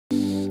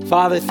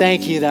Father,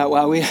 thank you that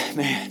while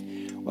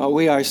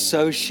we are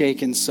so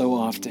shaken so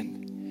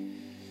often,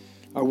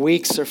 our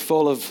weeks are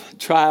full of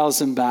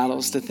trials and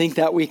battles, to think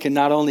that we can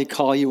not only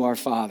call you our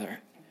Father,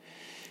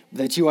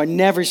 that you are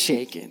never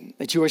shaken,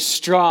 that you are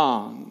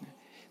strong,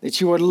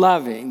 that you are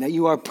loving, that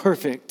you are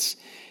perfect,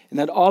 and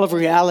that all of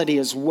reality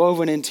is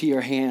woven into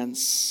your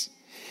hands.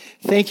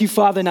 Thank you,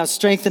 Father. Now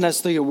strengthen us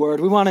through your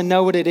word. We want to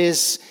know what it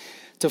is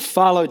to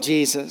follow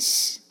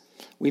Jesus.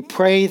 We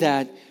pray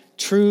that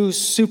true,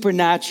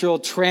 supernatural,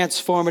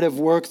 transformative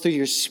work through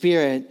your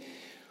Spirit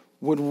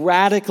would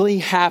radically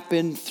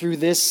happen through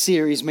this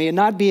series. May it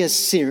not be a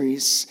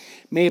series.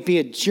 May it be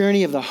a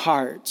journey of the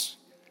heart,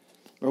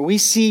 where we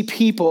see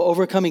people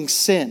overcoming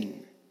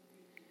sin,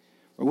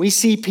 where we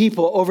see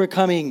people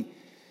overcoming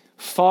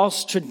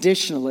false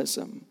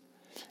traditionalism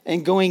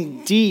and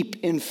going deep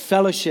in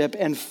fellowship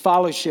and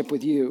fellowship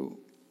with you.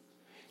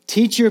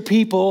 Teach your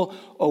people,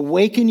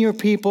 awaken your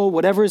people,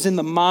 whatever is in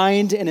the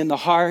mind and in the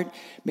heart.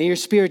 May your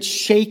Spirit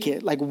shake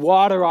it like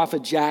water off a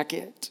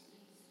jacket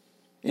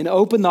and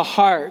open the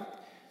heart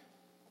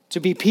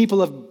to be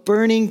people of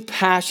burning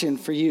passion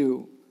for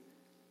you.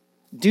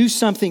 Do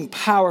something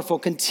powerful.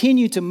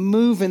 Continue to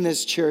move in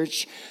this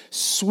church.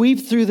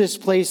 Sweep through this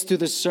place through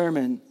the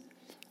sermon.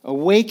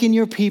 Awaken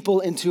your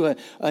people into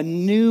a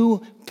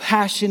new,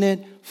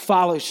 passionate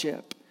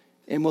fellowship.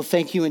 And we'll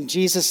thank you in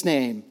Jesus'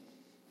 name.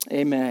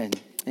 Amen.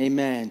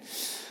 Amen.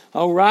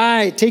 All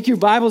right. Take your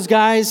Bibles,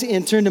 guys,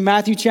 and turn to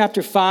Matthew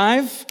chapter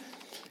 5.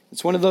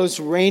 It's one of those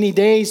rainy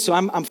days, so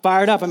I'm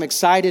fired up. I'm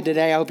excited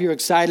today. I hope you're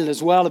excited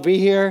as well to be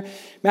here.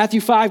 Matthew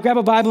 5. Grab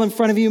a Bible in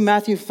front of you.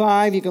 Matthew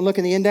 5. You can look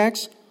in the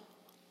index.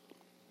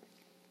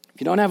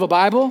 If you don't have a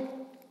Bible,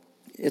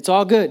 it's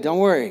all good. Don't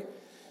worry.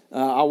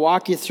 I'll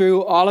walk you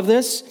through all of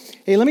this.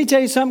 Hey, let me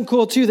tell you something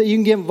cool, too, that you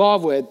can get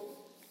involved with.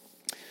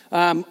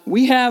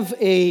 We have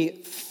a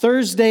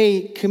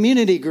Thursday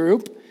community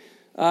group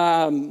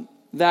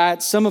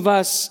that some of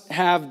us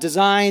have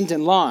designed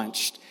and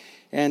launched.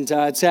 And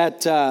it's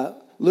at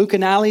Luke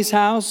and Allie's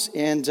house,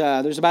 and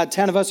there's about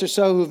 10 of us or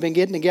so who've been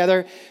getting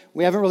together.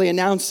 We haven't really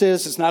announced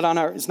this. It's not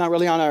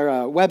really on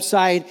our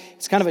website.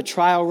 It's kind of a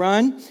trial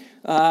run,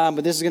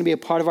 but this is going to be a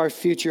part of our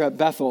future at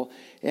Bethel.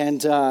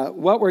 And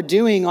what we're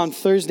doing on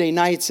Thursday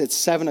nights at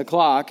 7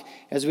 o'clock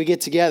as we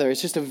get together,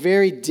 it's just a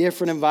very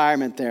different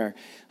environment there.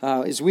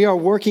 Is we are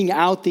working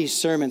out these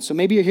sermons. So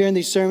maybe you're hearing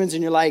these sermons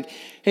and you're like,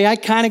 hey, I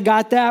kind of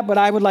got that, but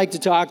I would like to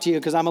talk to you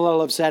because I'm a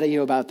little upset at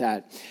you about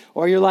that.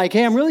 Or you're like,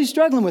 hey, I'm really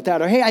struggling with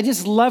that. Or hey, I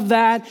just love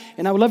that,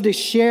 and I would love to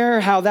share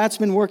how that's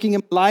been working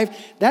in my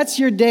life. That's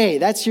your day.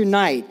 That's your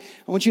night.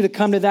 I want you to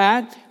come to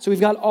that. So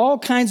we've got all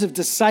kinds of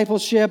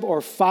discipleship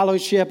or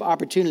fellowship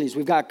opportunities.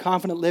 We've got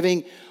Confident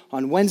Living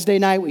on Wednesday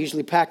night. We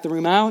usually pack the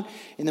room out.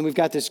 And then we've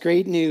got this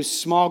great new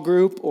small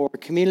group or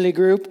community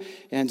group,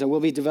 and we'll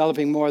be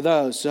developing more of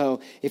those. So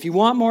if you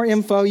want more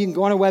info, you can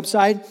go on our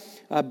website,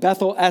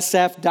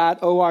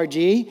 bethelsf.org,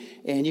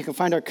 and you can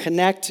find our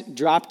Connect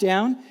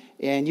drop-down,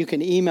 and you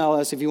can email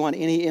us if you want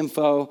any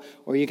info,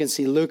 or you can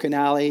see Luke and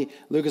Allie.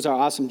 Luke is our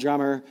awesome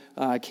drummer.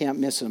 Can't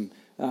miss him.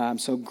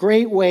 So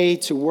great way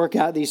to work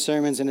out these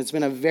sermons, and it's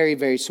been a very,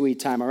 very sweet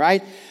time, all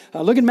right?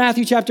 Look at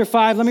Matthew chapter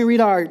 5. Let me read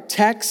our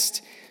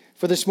text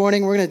for this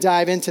morning. We're going to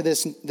dive into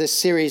this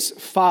series,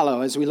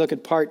 Follow, as we look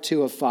at part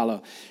 2 of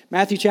Follow.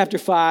 Matthew chapter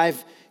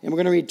 5, and we're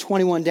going to read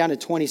 21 down to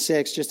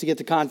 26 just to get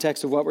the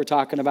context of what we're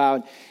talking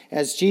about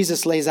as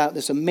Jesus lays out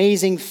this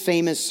amazing,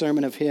 famous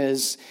sermon of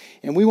his.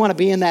 And we want to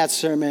be in that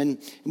sermon,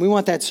 and we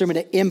want that sermon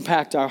to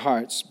impact our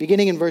hearts.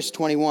 Beginning in verse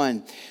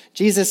 21,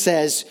 Jesus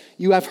says,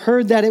 "You have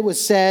heard that it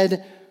was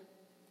said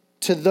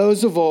to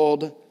those of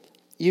old,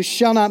 'You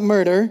shall not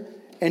murder,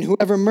 and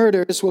whoever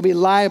murders will be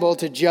liable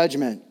to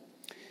judgment.'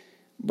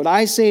 But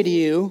I say to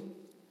you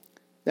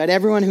that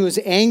everyone who is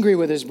angry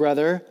with his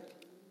brother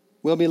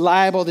will be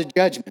liable to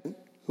judgment.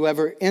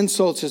 Whoever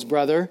insults his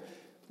brother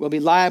will be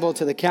liable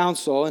to the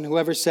council, and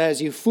whoever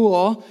says, 'You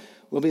fool,'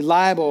 will be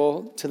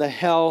liable to the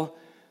hell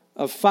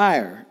of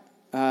fire."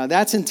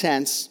 That's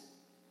intense.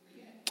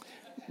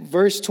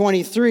 Verse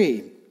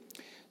 23.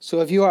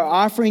 "So if you are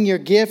offering your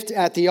gift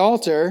at the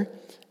altar,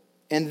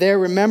 and there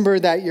remember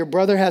that your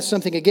brother has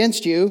something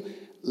against you,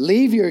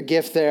 leave your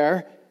gift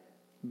there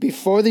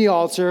before the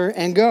altar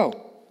and go.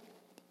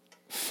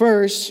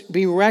 First,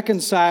 be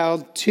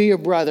reconciled to your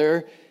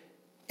brother,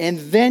 and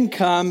then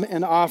come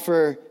and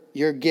offer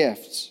your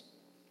gifts.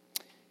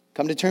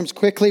 Come to terms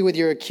quickly with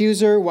your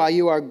accuser while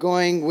you are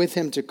going with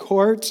him to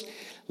court,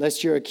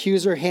 lest your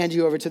accuser hand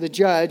you over to the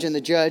judge, and the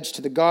judge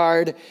to the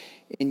guard,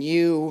 and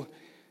you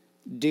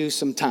do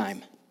some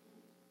time.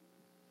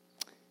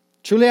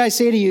 Truly I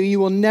say to you,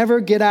 you will never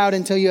get out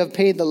until you have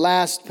paid the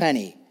last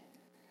penny."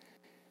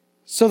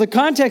 So the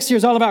context here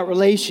is all about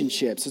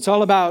relationships. It's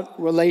all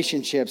about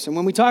relationships. And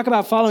when we talk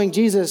about following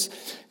Jesus,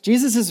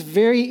 Jesus is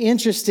very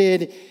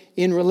interested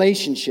in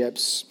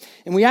relationships.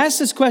 And we asked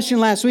this question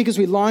last week as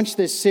we launched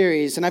this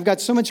series, and I've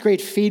got so much great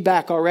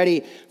feedback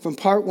already from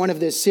part 1 of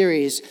this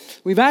series.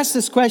 We've asked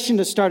this question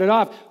to start it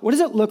off: what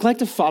does it look like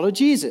to follow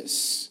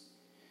Jesus?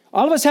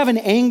 All of us have an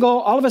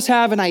angle. All of us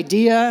have an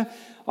idea.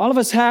 All of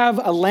us have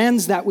a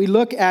lens that we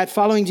look at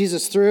following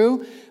Jesus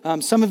through.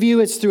 Some of you,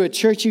 it's through a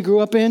church you grew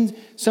up in.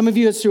 Some of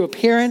you, it's through a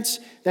parent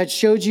that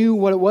showed you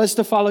what it was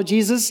to follow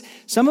Jesus.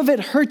 Some of it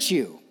hurt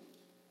you.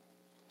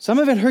 Some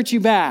of it hurt you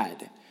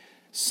bad.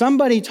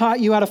 Somebody taught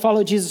you how to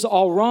follow Jesus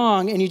all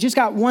wrong, and you just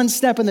got one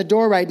step in the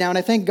door right now, and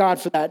I thank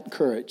God for that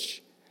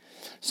courage.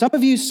 Some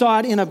of you saw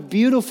it in a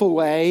beautiful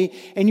way,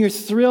 and you're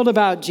thrilled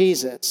about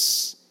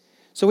Jesus.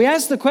 So we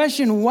asked the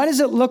question, what does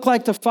it look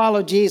like to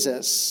follow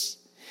Jesus?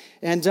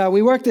 And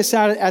we worked this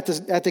out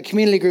at the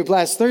community group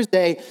last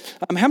Thursday.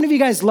 How many of you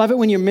guys love it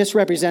when you're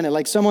misrepresented?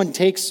 Like someone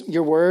takes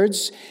your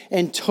words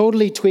and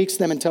totally tweaks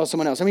them and tells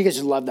someone else. How many of you guys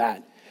just love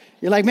that?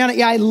 You're like, man,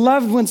 yeah, I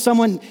love when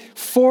someone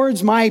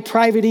forwards my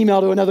private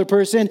email to another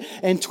person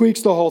and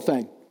tweaks the whole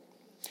thing.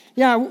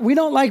 Yeah, we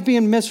don't like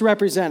being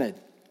misrepresented.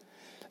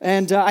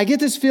 And I get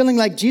this feeling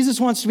like Jesus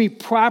wants to be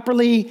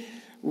properly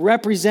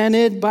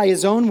represented by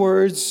his own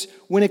words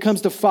when it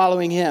comes to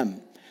following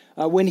him.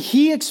 When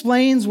he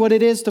explains what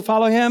it is to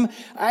follow him,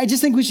 I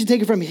just think we should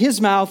take it from his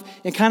mouth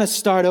and kind of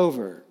start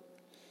over.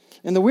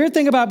 And the weird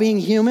thing about being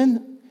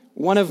human,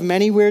 one of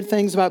many weird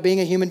things about being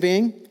a human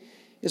being,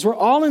 is we're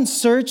all in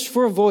search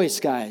for a voice,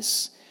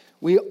 guys.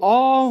 We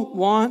all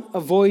want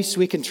a voice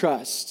we can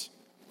trust.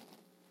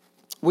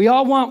 We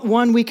all want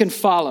one we can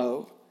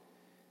follow,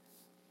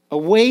 a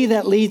way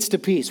that leads to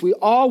peace. We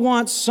all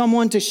want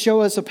someone to show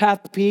us a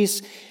path of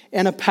peace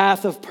and a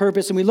path of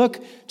purpose. And we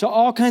look to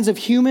all kinds of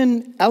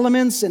human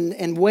elements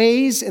and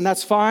ways, and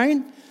that's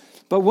fine.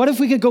 But what if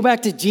we could go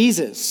back to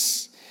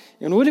Jesus?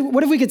 And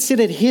what if we could sit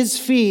at his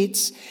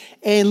feet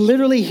and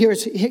literally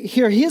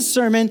hear his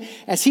sermon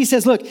as he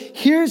says, look,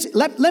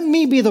 let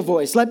me be the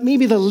voice. Let me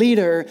be the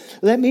leader.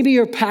 Let me be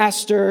your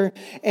pastor.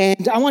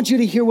 And I want you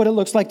to hear what it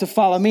looks like to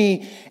follow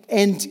me.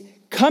 And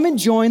come and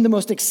join the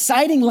most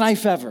exciting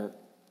life ever.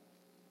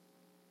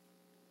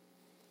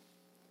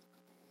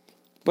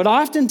 But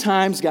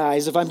oftentimes,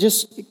 guys, if I'm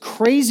just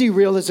crazy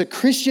real as a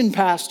Christian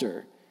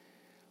pastor,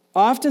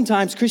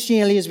 oftentimes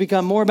Christianity has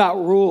become more about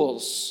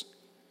rules,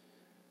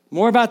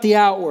 more about the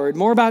outward,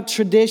 more about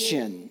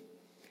tradition,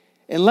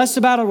 and less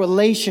about a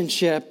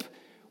relationship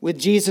with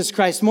Jesus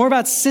Christ, more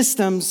about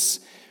systems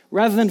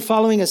rather than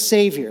following a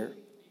Savior.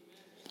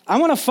 I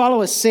want to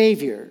follow a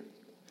Savior.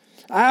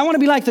 I want to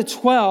be like the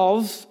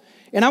 12,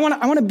 and I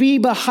want to be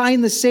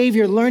behind the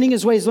Savior, learning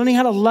his ways, learning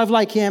how to love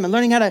like him, and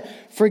learning how to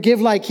forgive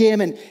like him,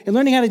 and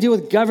learning how to deal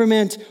with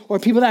government or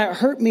people that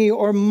hurt me,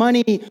 or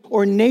money,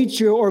 or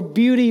nature, or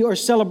beauty, or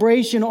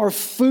celebration, or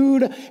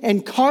food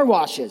and car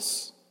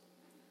washes.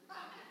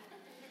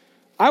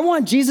 I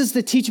want Jesus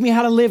to teach me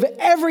how to live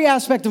every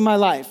aspect of my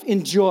life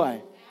in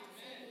joy.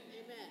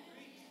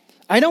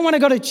 I don't want to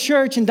go to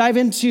church and dive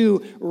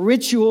into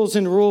rituals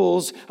and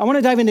rules. I want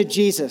to dive into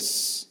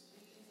Jesus.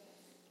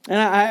 And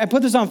I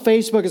put this on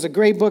Facebook. It's a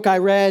great book I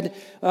read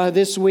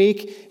this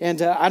week.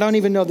 And I don't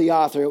even know the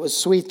author. It was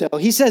sweet, though.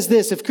 He says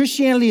this: if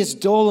Christianity is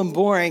dull and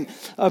boring,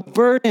 a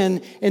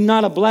burden and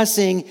not a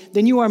blessing,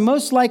 then you are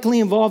most likely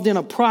involved in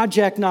a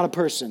project, not a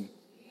person.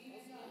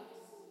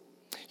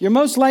 You're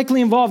most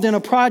likely involved in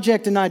a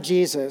project and not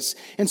Jesus.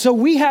 And so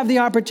we have the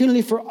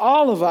opportunity for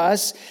all of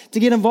us to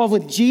get involved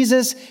with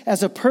Jesus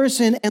as a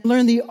person and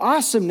learn the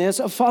awesomeness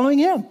of following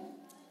him.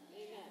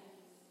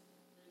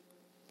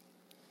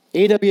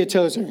 A.W.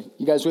 Tozer,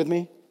 you guys with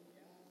me?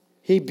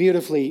 He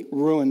beautifully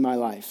ruined my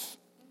life.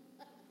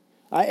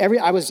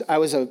 I was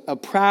a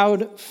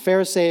proud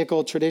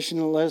Pharisaical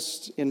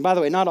traditionalist. And by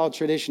the way, not all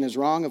tradition is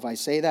wrong if I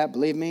say that,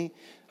 believe me.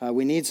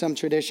 We need some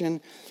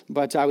tradition.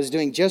 But I was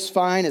doing just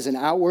fine as an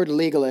outward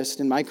legalist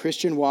in my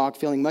Christian walk,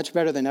 feeling much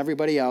better than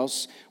everybody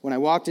else when I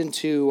walked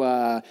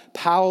into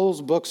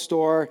Powell's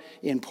bookstore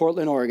in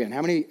Portland, Oregon.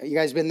 How many of you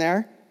guys been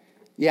there?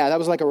 Yeah, that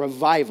was like a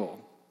revival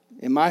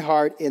in my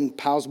heart in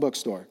Powell's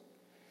bookstore.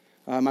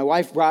 My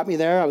wife brought me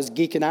there. I was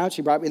geeking out.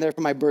 She brought me there for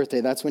my birthday.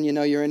 That's when you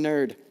know you're a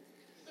nerd.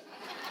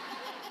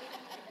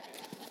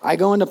 I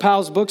go into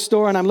Powell's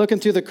bookstore and I'm looking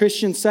through the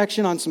Christian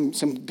section on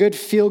some good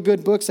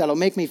feel-good books that'll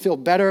make me feel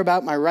better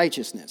about my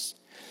righteousness.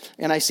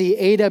 And I see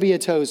A.W.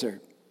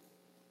 Tozer.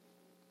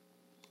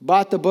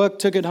 Bought the book,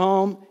 took it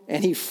home,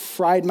 and he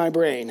fried my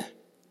brain.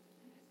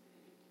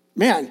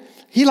 Man,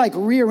 he like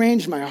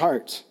rearranged my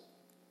heart.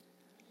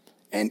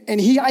 And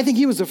I think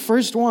he was the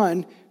first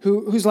one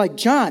who's like,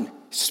 John,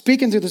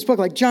 speaking through this book,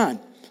 like, John,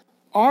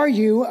 are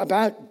you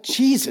about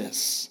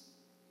Jesus?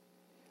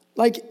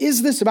 Like,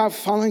 is this about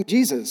following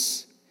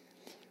Jesus?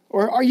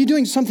 Or are you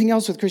doing something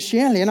else with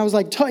Christianity? And I was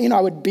like, I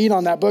would beat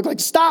on that book, like,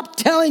 stop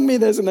telling me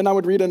this. And then I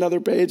would read another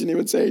page and he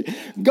would say,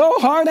 go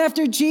hard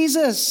after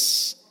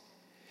Jesus.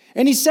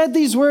 And he said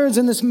these words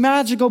in this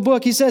magical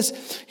book. He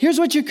says, here's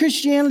what your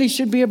Christianity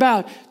should be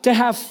about: to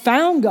have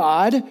found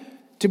God,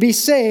 to be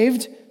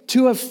saved,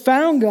 to have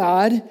found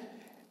God,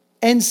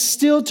 and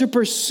still to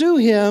pursue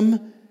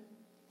him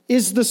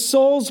is the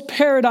soul's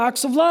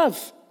paradox of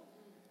love.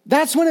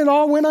 That's when it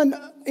all went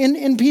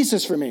in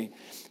pieces for me.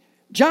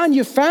 John,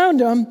 you found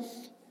him,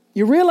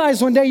 You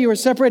realize one day you were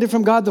separated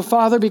from God the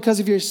Father because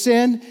of your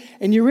sin,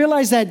 and you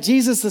realize that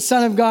Jesus, the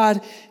Son of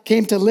God,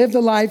 came to live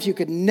the life you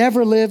could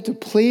never live to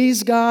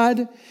please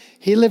God.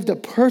 He lived a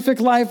perfect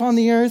life on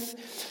the earth.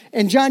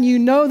 And John, you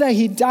know that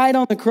he died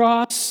on the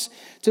cross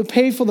to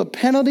pay for the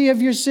penalty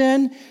of your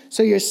sin,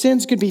 so your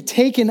sins could be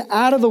taken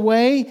out of the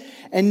way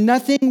and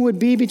nothing would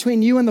be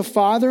between you and the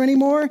Father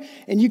anymore,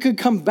 and you could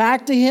come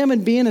back to him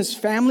and be in his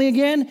family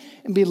again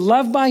and be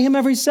loved by him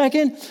every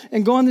second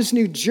and go on this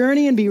new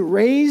journey and be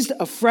raised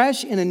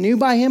afresh and anew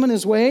by him and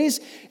his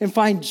ways and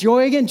find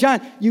joy again.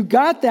 John, you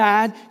got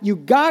that. You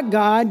got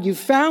God. You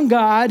found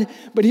God.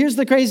 But here's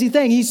the crazy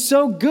thing. He's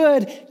so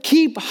good.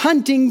 Keep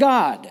hunting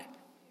God.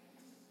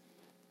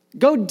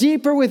 Go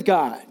deeper with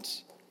God.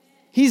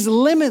 He's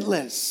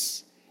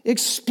limitless.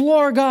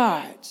 Explore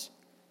God.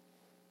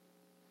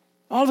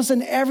 All of a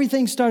sudden,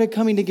 everything started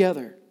coming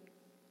together.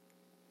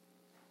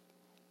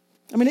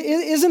 I mean,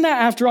 isn't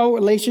that, after all,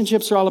 what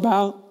relationships are all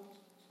about?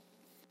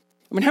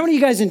 I mean, how many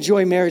of you guys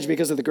enjoy marriage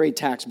because of the great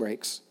tax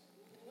breaks?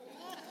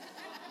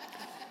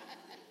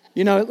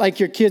 You know, like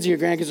your kids or your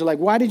grandkids are like,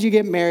 why did you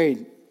get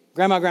married?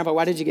 Grandma, Grandpa,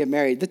 why did you get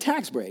married? The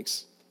tax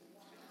breaks.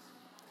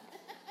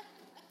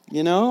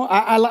 You know,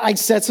 I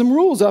set some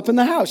rules up in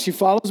the house. She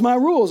follows my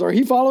rules, or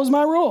he follows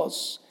my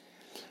rules.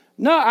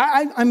 No,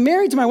 I'm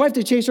married to my wife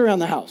to chase her around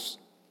the house.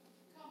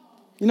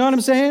 You know what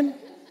I'm saying?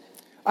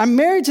 I'm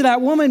married to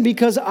that woman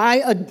because I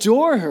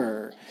adore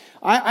her.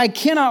 I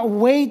cannot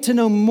wait to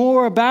know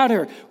more about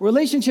her.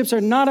 Relationships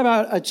are not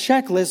about a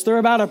checklist. They're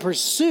about a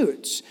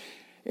pursuit.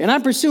 And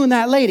I'm pursuing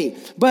that lady.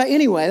 But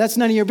anyway, that's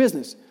none of your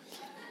business.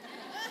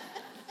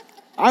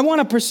 I want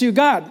to pursue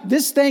God.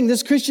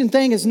 This Christian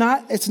thing it's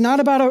not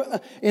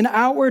about an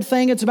outward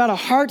thing. It's about a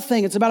heart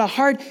thing. It's about a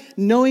heart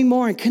knowing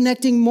more and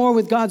connecting more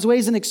with God's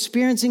ways and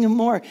experiencing him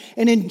more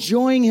and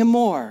enjoying him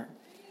more.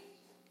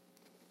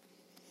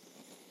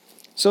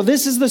 So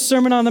this is the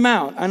Sermon on the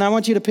Mount, and I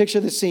want you to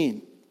picture the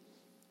scene.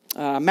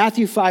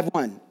 Matthew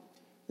 5:1.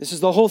 This is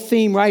the whole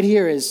theme right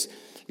here is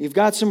you've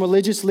got some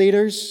religious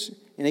leaders.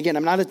 And again,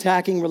 I'm not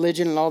attacking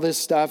religion and all this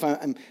stuff.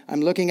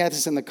 I'm looking at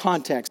this in the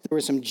context. There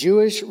were some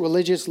Jewish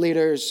religious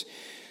leaders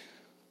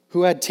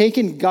who had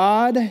taken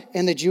God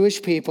and the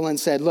Jewish people and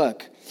said,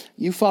 look,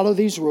 you follow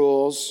these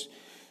rules,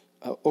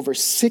 over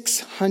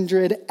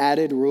 600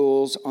 added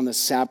rules on the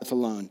Sabbath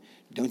alone.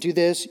 Don't do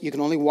this. You can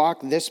only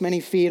walk this many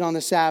feet on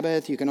the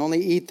Sabbath. You can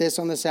only eat this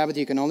on the Sabbath.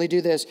 You can only do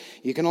this.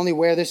 You can only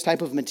wear this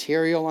type of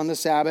material on the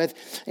Sabbath.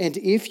 And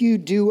if you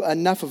do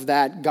enough of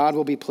that, God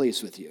will be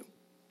pleased with you.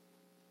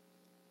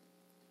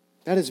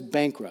 That is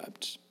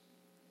bankrupt.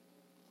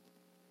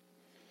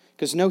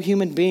 Because no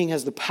human being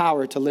has the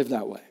power to live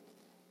that way.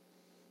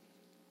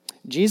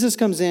 Jesus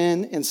comes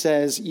in and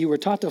says, you were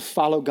taught to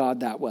follow God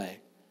that way.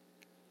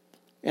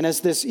 And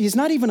he's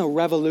not even a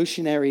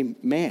revolutionary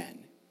man.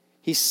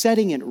 He's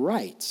setting it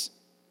right.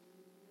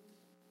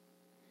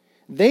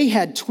 They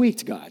had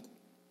tweaked God,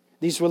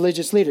 these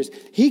religious leaders.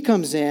 He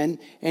comes in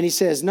and he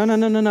says,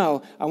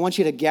 no. I want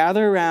you to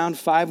gather around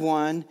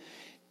 5:1.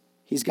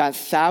 He's got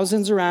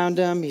thousands around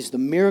him. He's the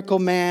miracle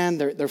man.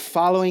 They're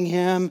following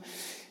him.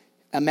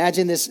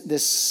 Imagine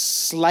this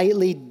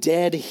slightly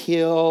dead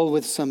hill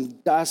with some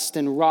dust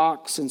and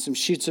rocks and some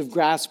shoots of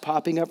grass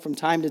popping up from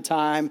time to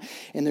time.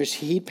 And there's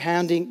heat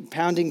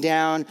pounding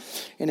down.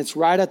 And it's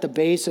right at the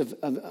base of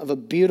a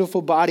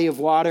beautiful body of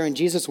water. And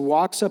Jesus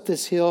walks up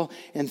this hill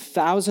and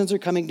thousands are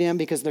coming to him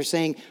because they're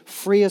saying,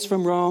 free us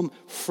from Rome,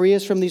 free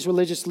us from these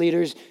religious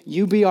leaders.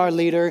 You be our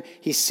leader.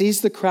 He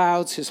sees the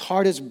crowds. His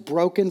heart is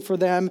broken for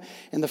them.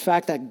 And the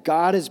fact that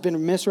God has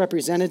been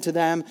misrepresented to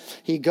them.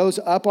 He goes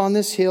up on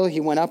this hill. He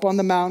went up on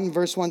the mountain,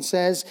 verse 1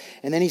 says,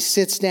 and then he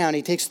sits down.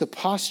 He takes the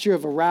posture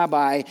of a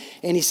rabbi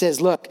and he says,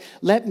 look,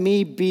 let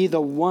me be the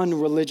one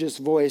religious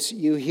voice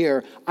you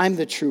hear. I'm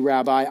the true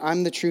rabbi.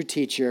 I'm the true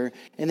teacher.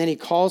 And then he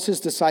calls his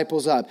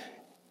disciples up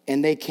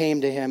and they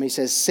came to him. He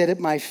says, sit at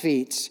my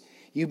feet.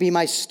 You be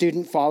my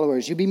student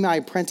followers. You be my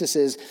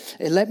apprentices.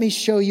 And let me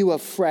show you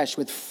afresh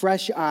with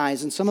fresh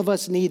eyes. And some of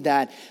us need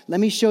that. Let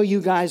me show you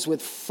guys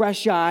with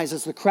fresh eyes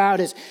as the crowd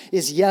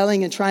is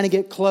yelling and trying to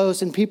get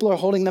close and people are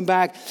holding them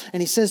back.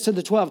 And he says to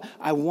the 12,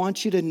 I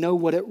want you to know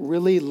what it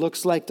really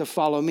looks like to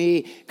follow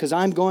me because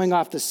I'm going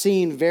off the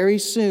scene very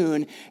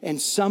soon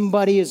and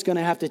somebody is going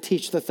to have to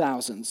teach the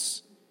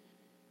thousands.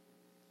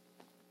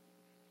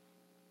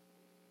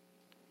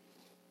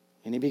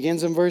 And he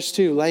begins in verse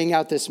 2, laying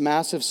out this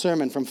massive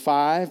sermon from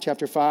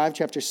chapter 5,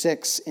 chapter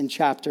 6, and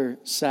chapter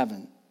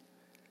 7.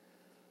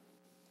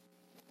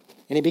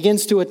 And he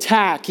begins to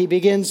attack, he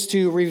begins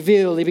to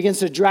reveal, he begins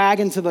to drag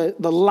into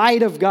the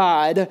light of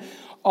God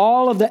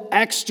all of the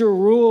extra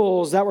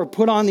rules that were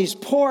put on these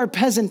poor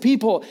peasant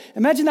people.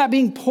 Imagine that,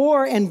 being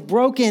poor and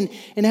broken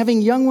and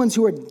having young ones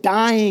who are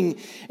dying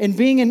and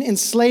being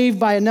enslaved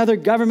by another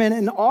government.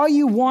 And all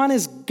you want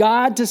is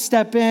God to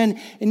step in,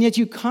 and yet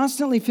you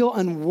constantly feel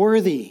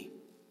unworthy.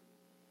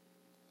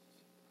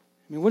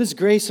 I mean, what is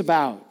grace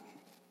about?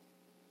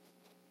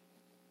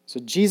 So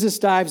Jesus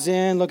dives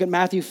in, look at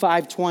Matthew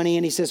 5:20,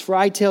 and he says, for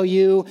I tell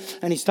you,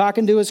 and he's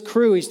talking to his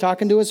crew, he's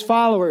talking to his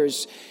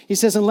followers. He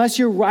says, unless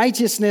your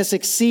righteousness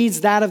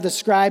exceeds that of the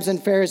scribes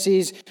and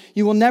Pharisees,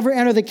 you will never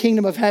enter the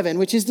kingdom of heaven,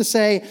 which is to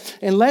say,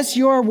 unless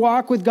your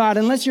walk with God,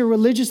 unless your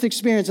religious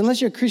experience,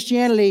 unless your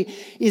Christianity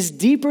is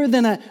deeper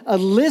than a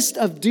list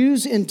of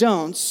do's and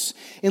don'ts,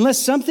 unless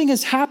something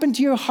has happened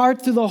to your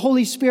heart through the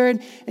Holy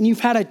Spirit and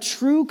you've had a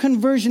true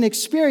conversion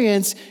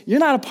experience, you're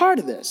not a part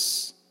of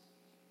this.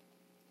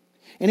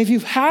 And if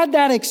you've had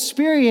that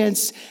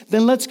experience,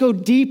 then let's go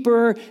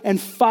deeper and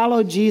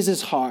follow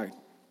Jesus hard.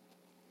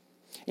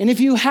 And if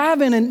you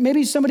haven't, and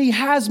maybe somebody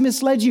has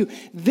misled you,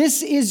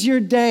 this is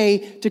your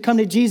day to come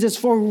to Jesus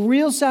for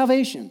real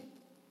salvation.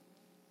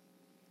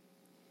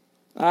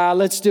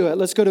 Let's do it.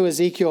 Let's go to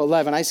Ezekiel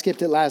 11. I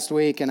skipped it last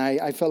week, and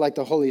I felt like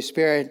the Holy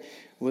Spirit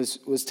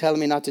was telling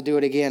me not to do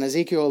it again.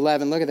 Ezekiel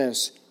 11, look at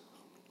this.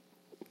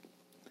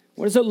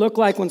 What does it look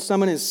like when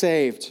someone is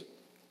saved?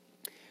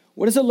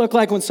 What does it look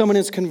like when someone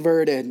is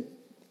converted?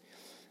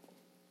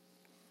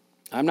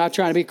 I'm not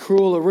trying to be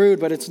cruel or rude,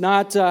 but it's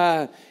not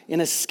an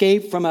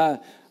escape from a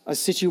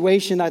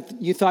situation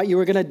that you thought you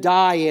were going to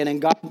die in,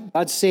 and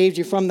God saved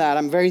you from that.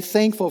 I'm very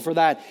thankful for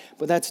that,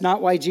 but that's not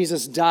why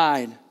Jesus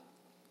died.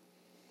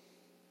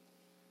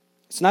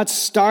 It's not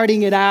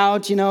starting it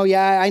out,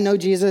 I know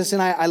Jesus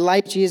and I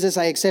like Jesus,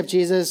 I accept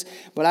Jesus,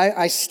 but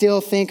I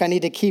still think I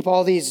need to keep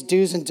all these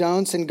do's and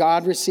don'ts, and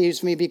God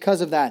receives me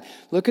because of that.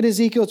 Look at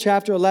Ezekiel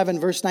chapter 11,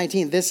 verse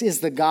 19. This is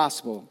the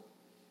gospel.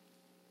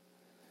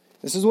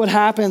 This is what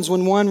happens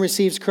when one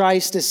receives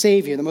Christ as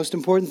Savior, the most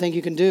important thing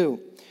you can do.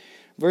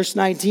 Verse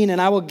 19,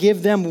 and I will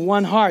give them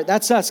one heart.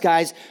 That's us,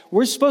 guys.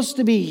 We're supposed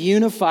to be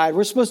unified.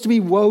 We're supposed to be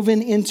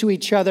woven into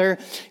each other,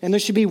 and there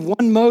should be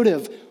one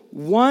motive,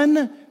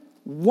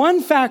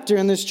 one factor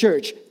in this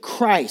church,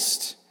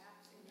 Christ.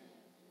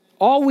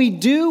 All we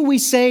do, we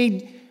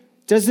say,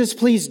 does this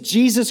please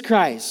Jesus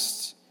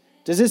Christ?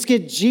 Does this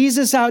get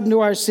Jesus out into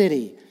our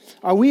city?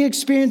 Are we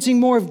experiencing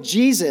more of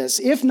Jesus?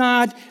 If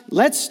not,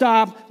 let's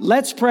stop,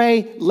 let's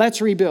pray,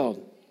 let's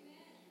rebuild.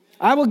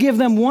 I will give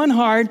them one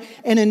heart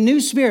and a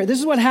new spirit. This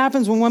is what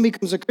happens when one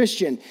becomes a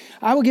Christian.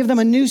 I will give them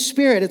a new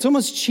spirit. It's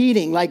almost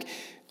cheating. Like,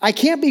 I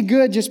can't be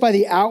good just by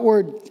the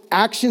outward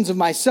actions of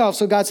myself.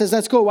 So God says,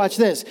 let's go, watch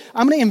this.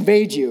 I'm going to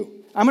invade you.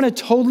 I'm going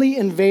to totally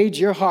invade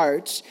your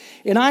hearts.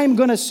 And I am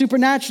going to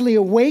supernaturally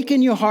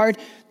awaken your heart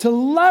to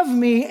love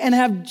me and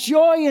have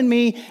joy in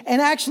me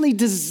and actually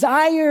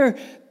desire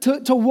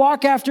to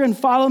walk after and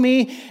follow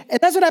me. And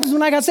that's what happens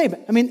when I got saved.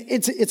 I mean,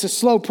 it's a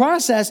slow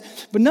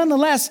process, but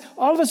nonetheless,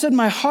 all of a sudden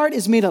my heart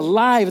is made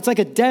alive. It's like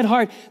a dead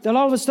heart that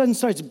all of a sudden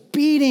starts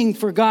beating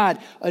for God.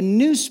 A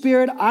new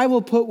spirit I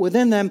will put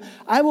within them.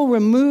 I will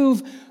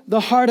remove the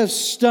heart of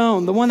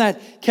stone, the one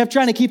that kept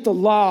trying to keep the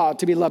law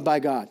to be loved by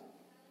God.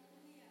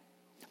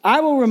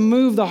 I will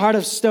remove the heart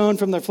of stone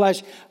from their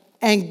flesh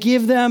and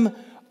give them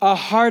a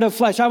heart of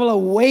flesh. I will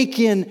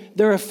awaken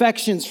their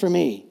affections for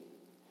me,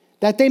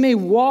 that they may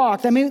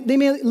walk, they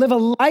may live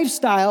a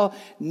lifestyle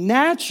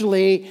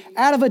naturally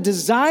out of a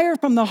desire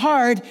from the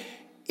heart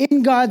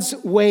in God's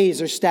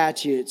ways or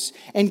statutes,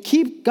 and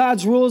keep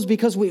God's rules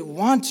because we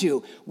want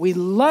to. We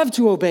love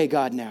to obey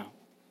God now.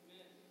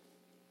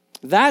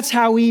 That's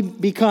how we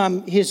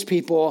become his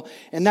people,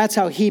 and that's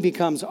how he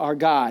becomes our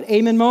God.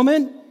 Amen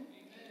moment?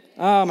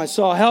 Oh, my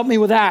soul. Help me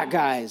with that,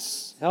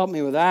 guys. Help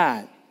me with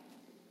that.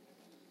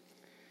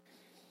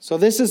 So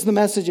this is the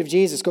message of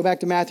Jesus. Go back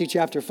to Matthew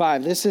chapter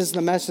 5. This is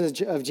the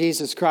message of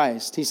Jesus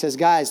Christ. He says,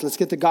 guys, let's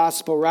get the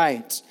gospel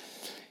right.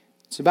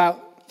 It's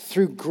about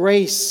through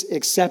grace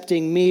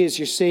accepting me as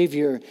your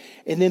Savior.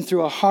 And then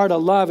through a heart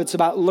of love, it's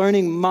about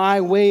learning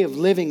my way of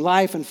living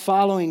life and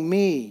following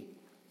me.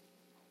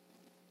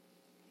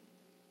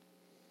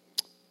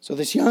 So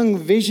this young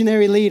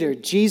visionary leader,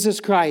 Jesus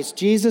Christ,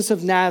 Jesus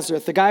of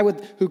Nazareth, the guy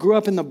who grew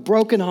up in the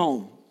broken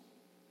home,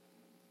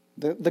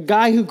 the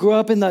guy who grew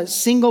up in the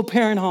single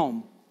parent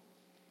home,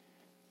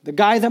 the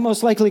guy that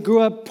most likely grew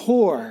up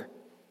poor,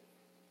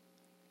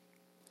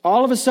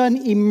 all of a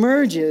sudden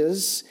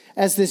emerges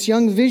as this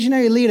young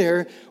visionary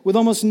leader with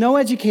almost no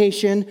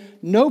education,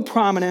 no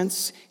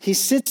prominence. He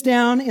sits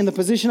down in the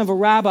position of a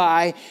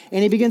rabbi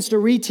and he begins to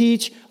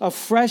reteach a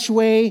fresh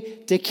way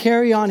to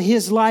carry on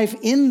his life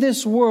in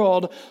this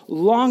world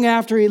long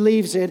after he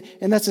leaves it.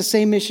 And that's the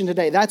same mission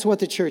today. That's what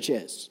the church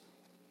is.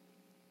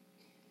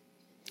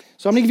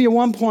 So I'm going to give you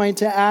one point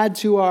to add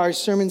to our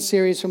sermon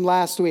series from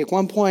last week.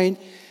 1 point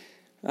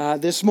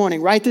this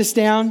morning. Write this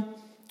down.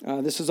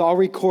 This is all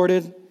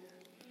recorded,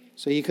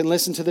 so you can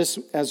listen to this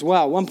as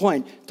well. 1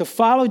 point. To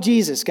follow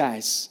Jesus,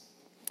 guys,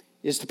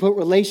 is to put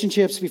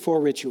relationships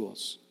before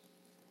rituals.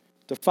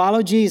 To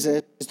follow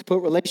Jesus is to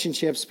put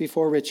relationships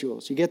before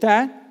rituals. You get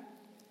that?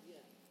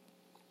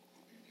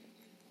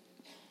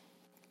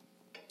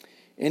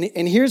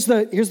 And here's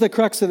the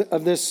crux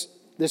of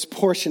this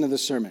portion of the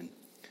sermon.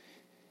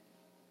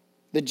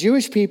 The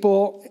Jewish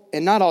people,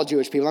 and not all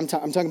Jewish people, I'm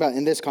talking about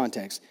in this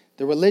context,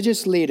 the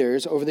religious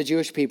leaders over the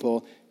Jewish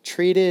people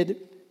treated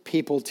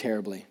people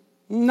terribly.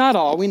 Not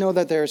all. We know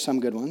that there are some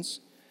good ones.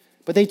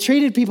 But they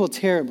treated people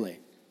terribly.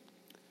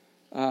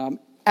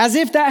 as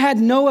if that had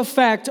no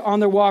effect on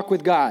their walk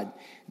with God.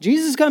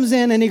 Jesus comes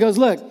in and he goes,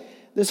 look,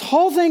 this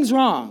whole thing's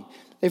wrong.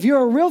 If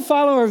you're a real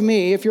follower of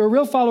me, if you're a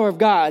real follower of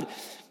God,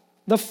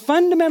 the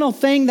fundamental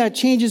thing that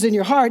changes in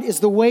your heart is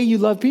the way you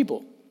love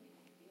people.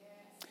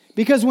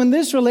 Because when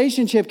this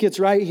relationship gets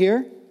right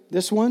here,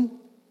 this one,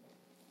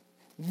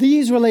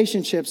 these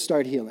relationships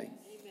start healing.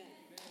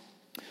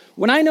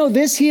 When I know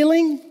this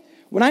healing,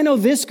 when I know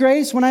this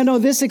grace, when I know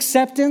this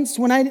acceptance,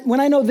 when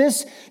I know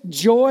this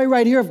joy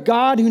right here of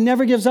God who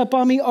never gives up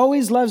on me,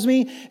 always loves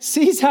me,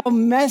 sees how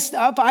messed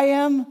up I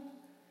am,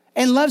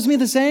 and loves me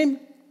the same.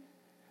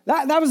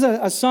 That was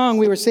a song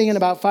we were singing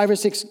about 5 or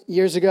 6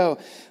 years ago.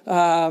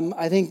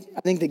 I think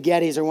the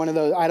Gettys or one of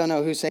those. I don't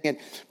know who sang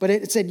it. But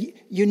it said,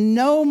 you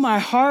know my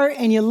heart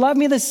and you love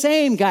me the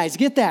same. Guys,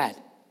 get that.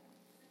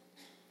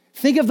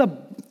 Think of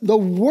the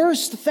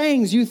worst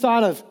things you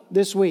thought of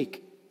this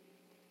week.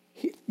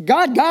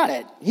 God got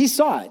it. He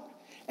saw it.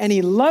 And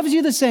he loves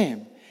you the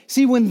same.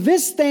 See, when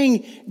this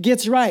thing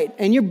gets right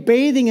and you're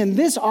bathing in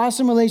this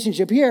awesome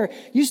relationship here,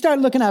 you start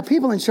looking at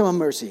people and show them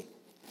mercy.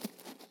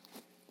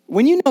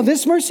 When you know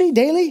this mercy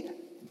daily,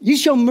 you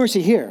show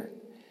mercy here.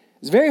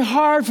 It's very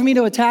hard for me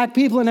to attack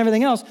people and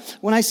everything else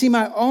when I see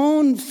my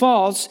own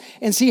faults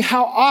and see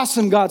how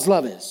awesome God's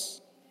love is.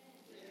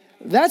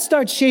 That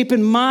starts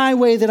shaping my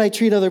way that I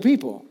treat other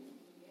people.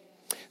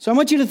 So I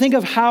want you to think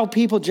of how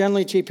people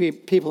generally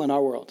treat people in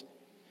our world.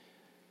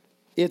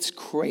 It's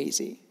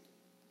crazy.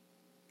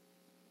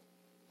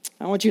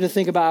 I want you to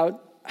think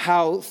about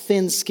how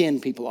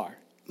thin-skinned people are.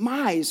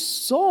 My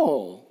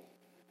soul.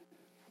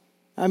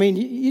 I mean,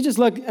 you just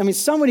look,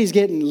 somebody's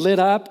getting lit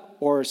up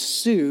or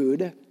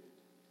sued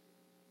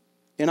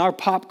in our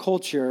pop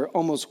culture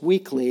almost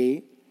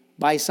weekly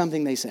by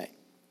something they say.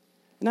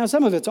 Now,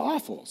 some of it's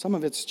awful. Some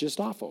of it's just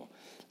awful.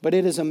 But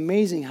it is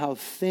amazing how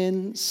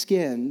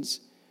thin-skinned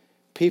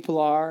people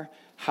are,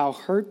 how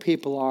hurt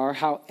people are,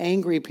 how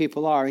angry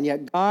people are. And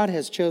yet God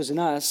has chosen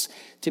us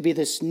to be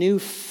this new,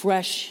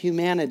 fresh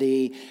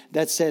humanity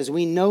that says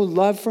we know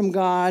love from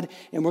God,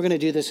 and we're going to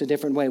do this a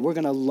different way. We're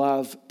going to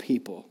love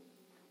people.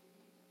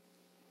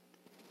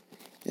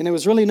 And it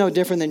was really no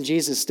different than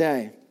Jesus'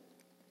 day.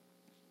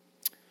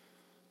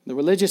 The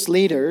religious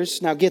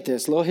leaders, now get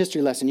this, little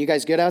history lesson. You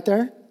guys good out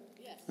there?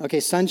 Yes. Okay,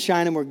 sun's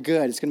shining, we're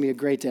good. It's going to be a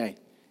great day.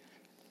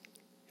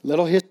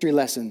 Little history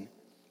lesson.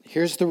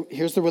 Here's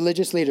the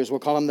religious leaders. We'll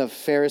call them the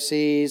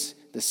Pharisees,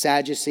 the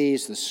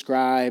Sadducees, the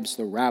scribes,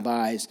 the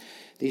rabbis.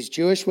 These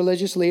Jewish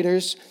religious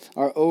leaders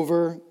are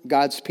over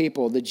God's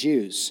people, the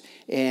Jews.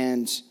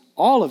 And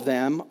all of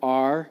them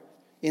are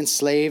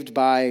enslaved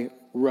by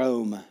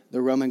Rome,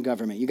 the Roman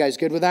government. You guys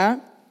good with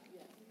that?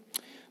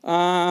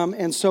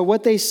 And so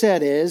what they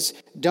said is,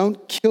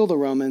 don't kill the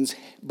Romans,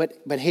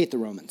 but hate the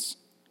Romans.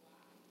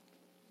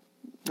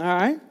 All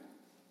right?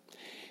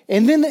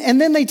 And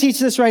then they teach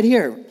this right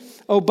here.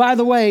 Oh, by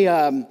the way,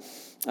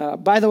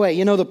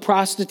 you know the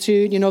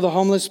prostitute, you know the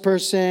homeless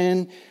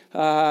person,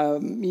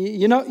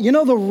 you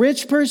know the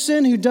rich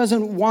person who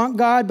doesn't want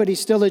God, but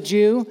he's still a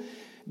Jew.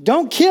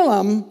 Don't kill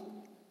him,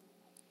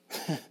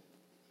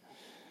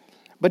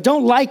 but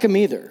don't like him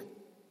either.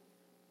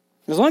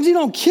 As long as you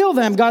don't kill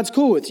them, God's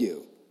cool with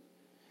you.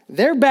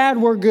 They're bad,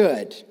 we're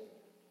good.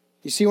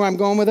 You see where I'm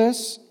going with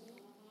this?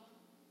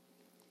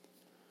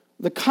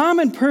 The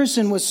common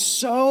person was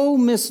so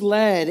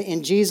misled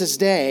in Jesus'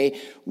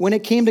 day when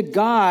it came to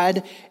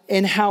God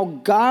and how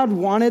God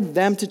wanted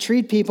them to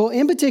treat people,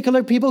 in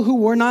particular people who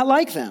were not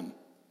like them.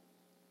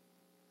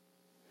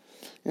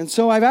 And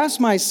so I've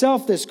asked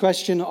myself this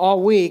question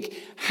all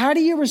week. How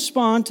do you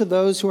respond to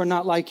those who are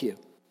not like you?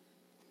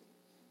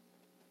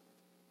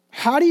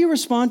 How do you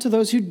respond to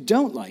those who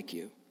don't like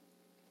you?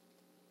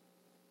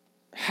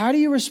 How do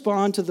you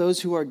respond to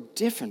those who are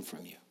different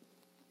from you?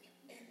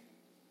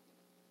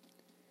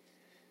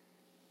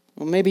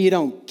 Well, maybe you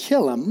don't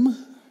kill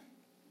them.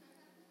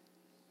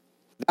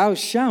 Thou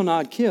shalt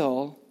not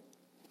kill.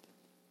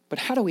 But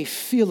how do we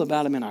feel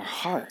about them in our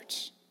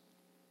hearts?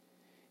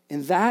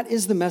 And that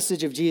is the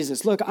message of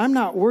Jesus. Look, I'm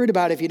not worried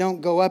about if you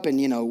don't go up and,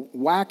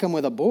 whack them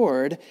with a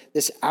board,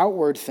 this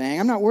outward thing.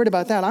 I'm not worried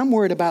about that. I'm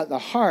worried about the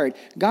heart.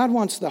 God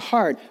wants the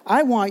heart.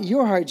 I want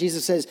your heart,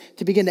 Jesus says,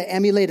 to begin to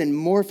emulate and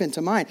morph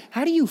into mine.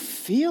 How do you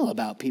feel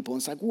about people?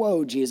 And it's like,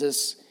 whoa,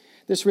 Jesus,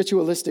 this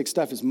ritualistic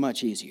stuff is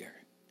much easier.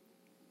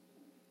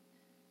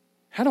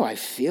 How do I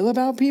feel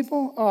about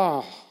people?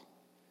 Oh,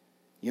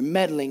 you're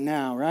meddling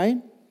now, right?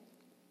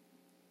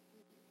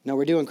 No,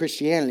 we're doing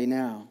Christianity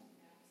now.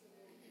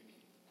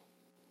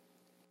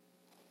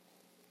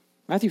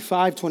 Matthew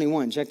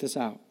 5:21, check this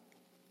out.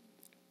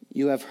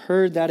 You have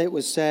heard that it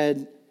was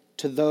said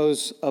to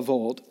those of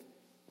old.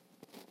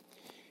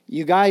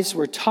 You guys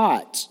were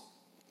taught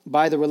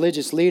by the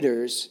religious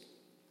leaders,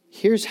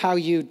 here's how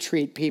you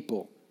treat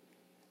people.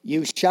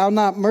 You shall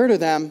not murder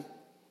them.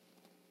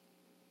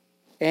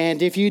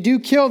 And if you do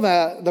kill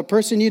the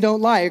person you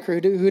don't like or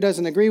who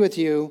doesn't agree with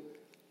you,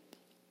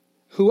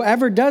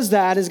 whoever does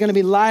that is going to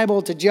be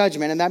liable to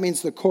judgment, and that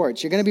means the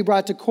courts. You're going to be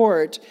brought to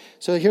court.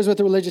 So here's what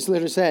the religious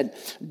leader said.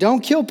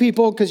 Don't kill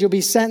people because you'll be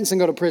sentenced and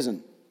go to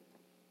prison.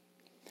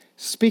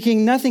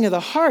 Speaking nothing of the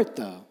heart,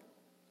 though.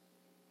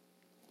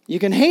 You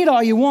can hate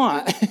all you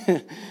want.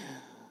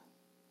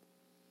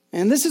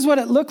 And this is what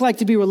it looked like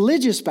to be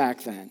religious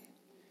back then.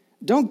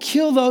 Don't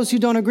kill those who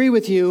don't agree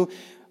with you,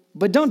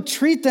 but don't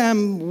treat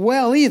them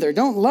well either.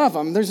 Don't love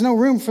them. There's no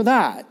room for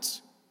that.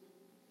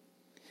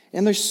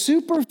 And their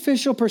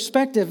superficial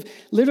perspective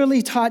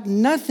literally taught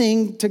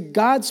nothing to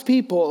God's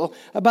people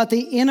about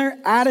the inner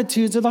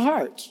attitudes of the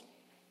heart.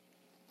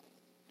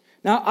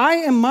 Now, I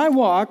am my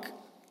walk,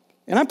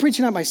 and I'm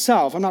preaching at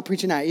myself. I'm not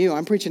preaching at you.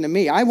 I'm preaching to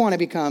me. I want to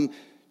become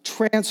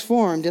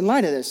transformed in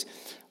light of this.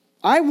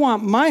 I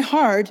want my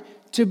heart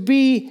to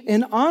be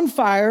an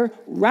on-fire,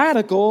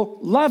 radical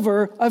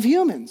lover of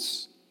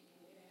humans.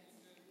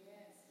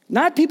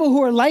 Not people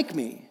who are like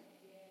me,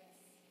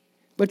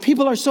 but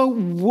people are so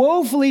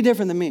woefully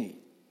different than me.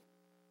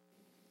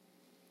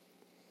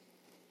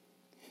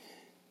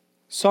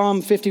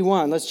 Psalm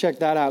 51, let's check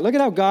that out. Look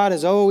at how God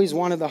has always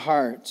wanted the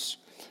hearts.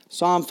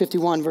 Psalm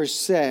 51, verse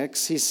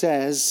 6, he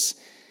says,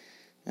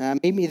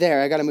 meet me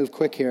there. I got to move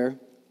quick here.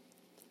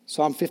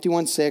 Psalm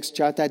 51, 6,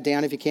 jot that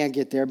down if you can't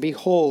get there.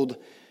 Behold,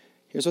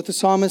 here's what the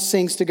psalmist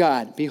sings to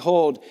God.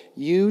 Behold,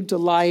 you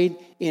delight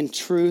in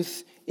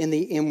truth in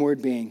the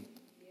inward being.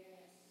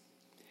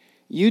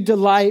 You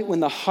delight when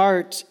the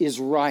heart is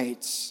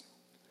right.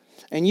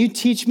 And you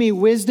teach me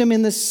wisdom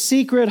in the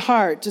secret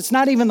heart. It's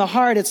not even the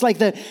heart. It's like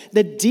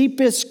the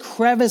deepest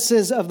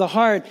crevices of the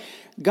heart.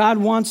 God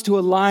wants to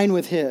align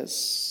with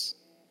his.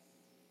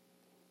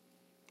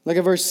 Look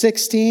at verse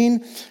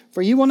 16.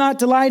 For you will not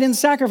delight in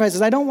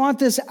sacrifices. I don't want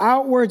this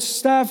outward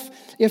stuff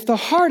if the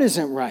heart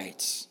isn't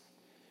right.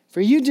 For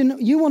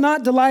you will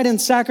not delight in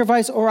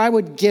sacrifice, or I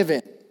would give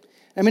it.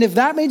 I mean, if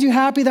that made you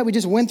happy that we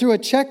just went through a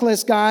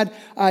checklist, God,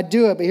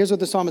 do it. But here's what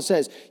the psalmist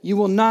says. You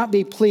will not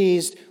be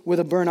pleased with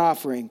a burnt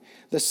offering.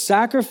 The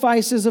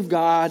sacrifices of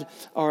God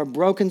are a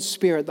broken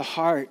spirit, the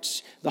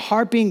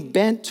heart being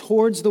bent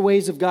towards the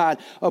ways of God.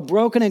 A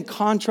broken and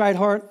contrite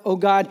heart, oh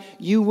God,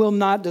 you will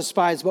not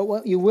despise. But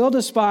what you will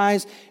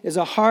despise is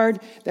a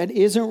heart that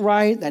isn't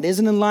right, that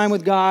isn't in line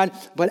with God,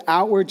 but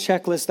outward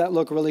checklists that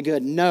look really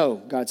good. No,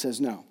 God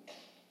says no.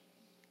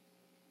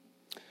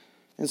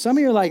 And some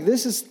of you are like,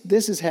 this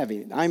is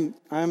heavy.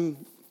 I'm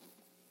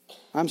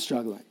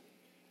struggling.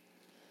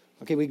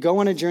 Okay, we go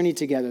on a journey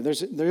together.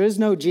 There is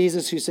no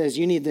Jesus who says,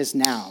 you need this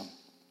now.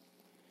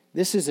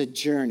 This is a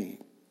journey.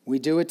 We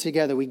do it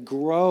together. We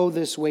grow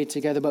this way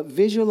together. But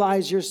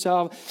visualize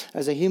yourself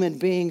as a human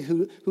being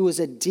who is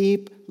a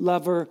deep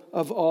lover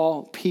of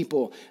all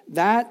people.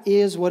 That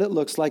is what it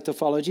looks like to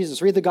follow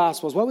Jesus. Read the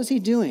Gospels. What was he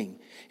doing?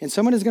 And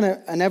someone is going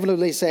to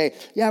inevitably say,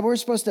 yeah, we're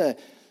supposed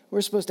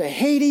to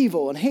hate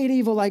evil and hate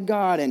evil like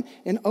God.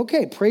 And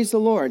okay, praise the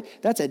Lord.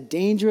 That's a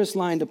dangerous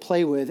line to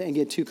play with and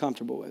get too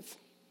comfortable with.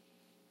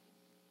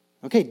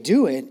 Okay,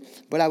 do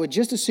it, but I would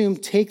just assume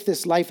take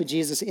this life of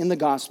Jesus in the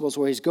Gospels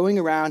where he's going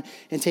around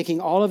and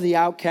taking all of the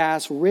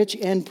outcasts, rich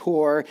and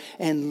poor,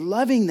 and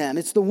loving them.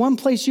 It's the one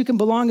place you can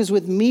belong is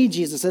with me,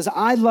 Jesus says,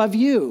 I love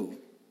you.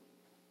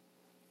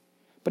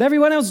 But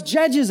everyone else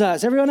judges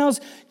us. Everyone else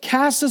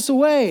casts us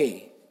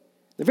away.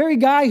 The very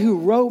guy who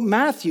wrote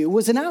Matthew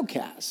was an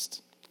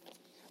outcast,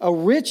 a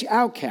rich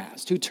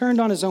outcast who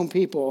turned on his own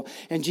people.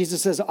 And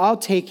Jesus says, I'll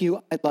take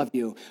you. I love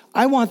you.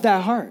 I want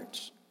that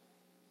heart.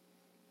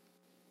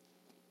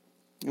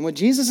 And what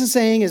Jesus is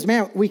saying is,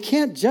 man, we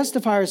can't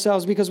justify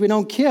ourselves because we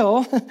don't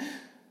kill.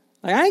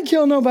 Like, I ain't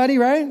kill nobody,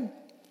 right?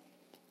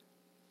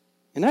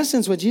 In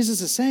essence, what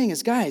Jesus is saying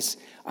is, guys,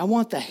 I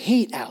want the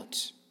hate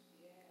out.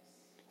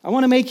 I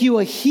want to make you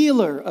a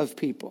healer of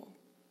people.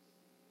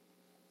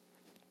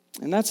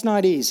 And that's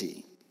not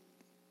easy.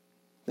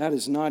 That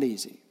is not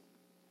easy.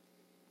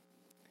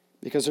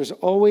 Because there's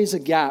always a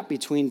gap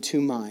between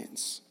two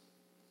minds.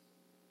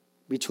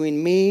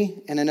 Between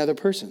me and another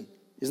person.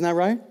 Isn't that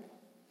right?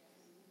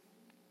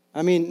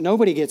 I mean,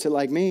 nobody gets it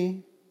like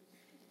me.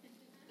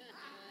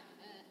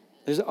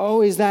 There's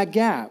always that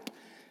gap.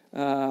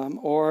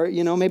 Or,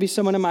 maybe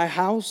someone in my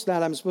house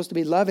that I'm supposed to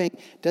be loving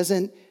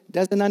doesn't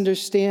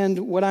understand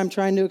what I'm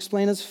trying to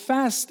explain as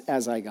fast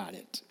as I got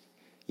it.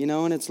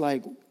 And it's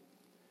like,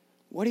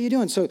 what are you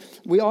doing? So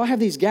we all have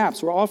these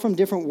gaps. We're all from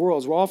different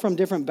worlds. We're all from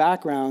different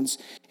backgrounds.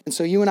 And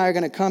so you and I are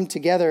going to come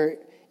together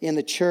in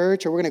the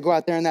church, or we're going to go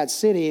out there in that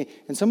city,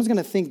 and someone's going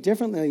to think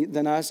differently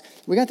than us.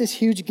 We got this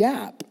huge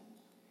gap.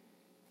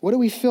 What do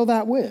we fill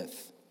that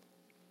with?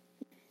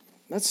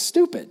 That's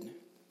stupid.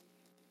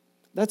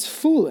 That's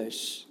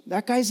foolish.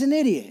 That guy's an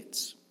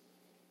idiot.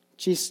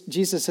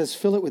 Jesus says,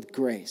 fill it with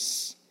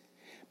grace.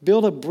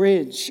 Build a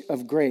bridge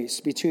of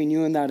grace between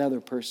you and that other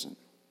person.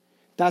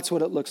 That's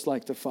what it looks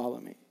like to follow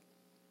me.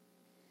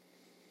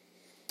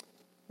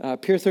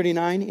 Pier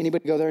 39,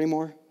 anybody go there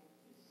anymore?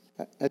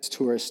 That's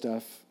tourist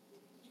stuff.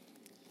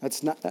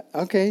 That's not,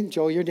 okay,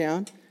 Joel, you're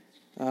down.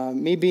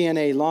 Me being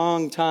a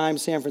long-time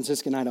San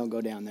Franciscan, I don't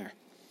go down there.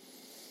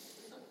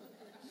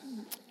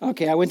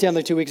 Okay, I went down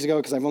there 2 weeks ago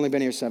because I've only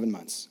been here 7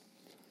 months.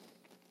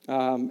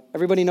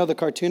 Everybody know the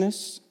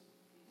cartoonists?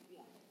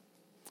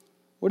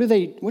 What do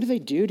they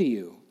do to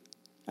you?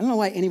 I don't know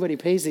why anybody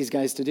pays these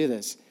guys to do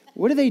this.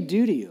 What do they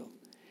do to you?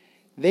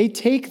 They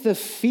take the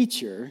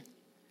feature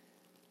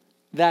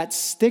that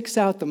sticks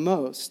out the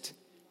most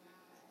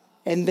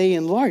and they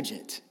enlarge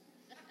it.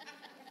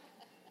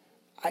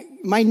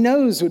 My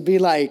nose would be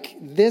like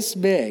this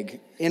big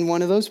in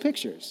one of those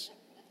pictures.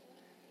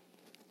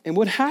 And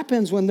what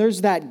happens when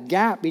there's that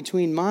gap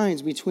between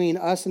minds, between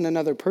us and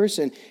another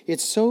person,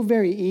 it's so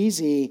very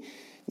easy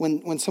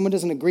when someone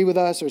doesn't agree with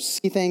us or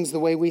see things the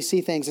way we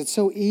see things, it's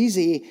so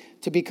easy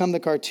to become the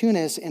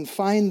cartoonist and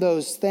find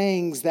those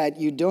things that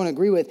you don't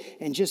agree with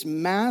and just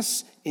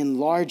mass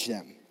enlarge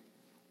them.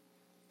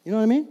 You know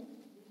what I mean?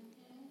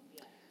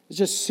 It's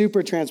just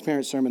super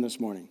transparent sermon this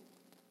morning.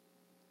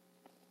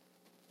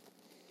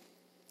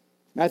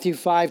 Matthew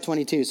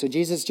 5:22. So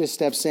Jesus just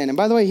steps in. And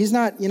by the way, he's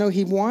not,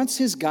 he wants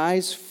his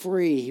guys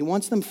free. He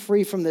wants them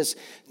free from this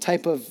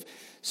type of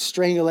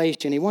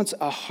strangulation. He wants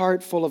a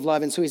heart full of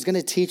love. And so he's going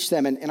to teach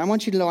them. And I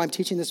want you to know I'm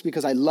teaching this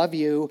because I love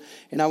you.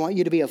 And I want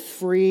you to be a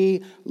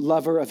free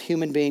lover of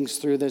human beings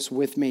through this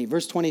with me.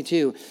 Verse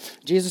 22,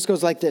 Jesus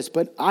goes like this,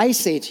 but I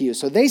say to you.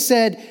 So they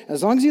said,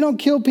 as long as you don't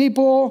kill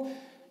people,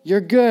 you're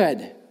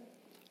good.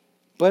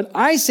 But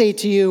I say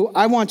to you,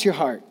 I want your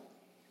heart.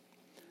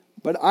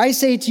 But I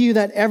say to you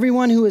that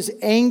everyone who is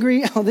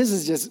angry, this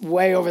is just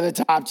way over the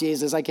top,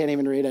 Jesus. I can't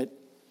even read it.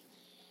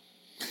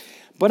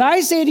 But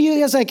I say to you,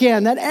 yes, I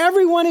can, that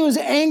everyone who is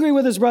angry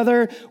with his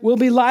brother will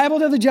be liable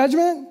to the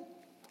judgment.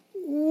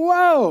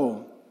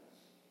 Whoa.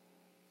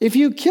 If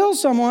you kill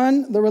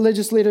someone, the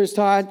religious leaders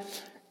taught,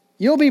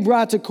 you'll be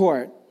brought to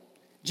court.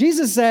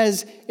 Jesus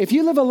says, if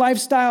you live a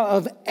lifestyle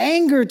of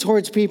anger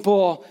towards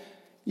people,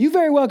 you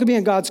very well could be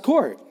in God's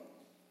court.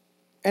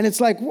 And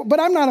it's like, but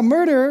I'm not a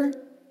murderer.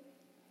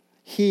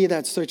 He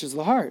that searches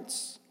the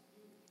hearts.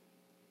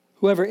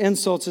 Whoever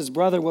insults his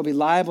brother will be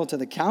liable to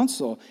the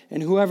council,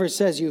 and whoever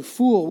says you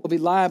fool will be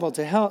liable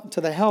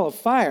to the hell of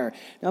fire.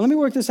 Now let me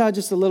work this out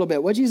just a little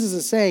bit. What Jesus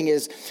is saying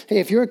is, hey,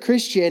 if you're a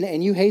Christian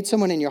and you hate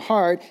someone in your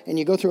heart and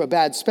you go through a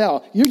bad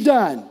spell, you're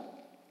done.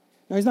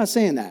 No, he's not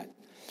saying that.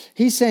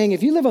 He's saying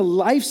if you live a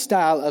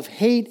lifestyle of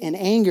hate and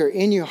anger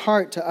in your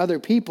heart to other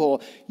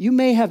people, you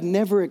may have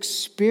never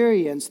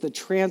experienced the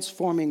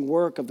transforming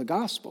work of the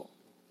gospel.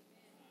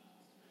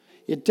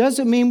 It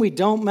doesn't mean we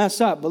don't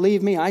mess up.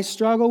 Believe me, I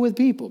struggle with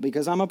people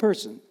because I'm a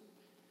person.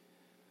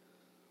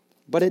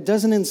 But it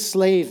doesn't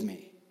enslave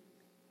me.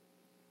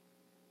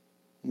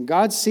 When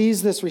God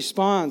sees this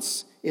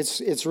response,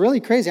 it's really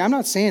crazy. I'm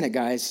not saying it,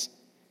 guys.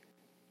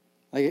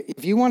 Like,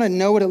 if you want to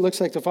know what it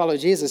looks like to follow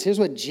Jesus, here's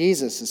what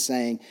Jesus is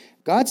saying.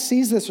 God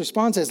sees this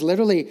response as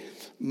literally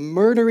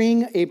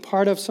murdering a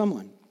part of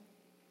someone.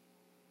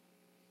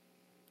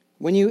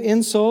 When you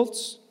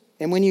insult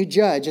and when you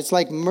judge, it's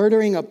like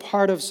murdering a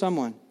part of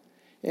someone.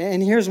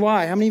 And here's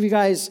why. How many of you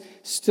guys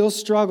still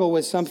struggle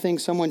with something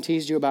someone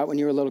teased you about when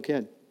you were a little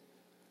kid?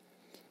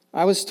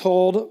 I was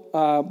told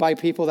by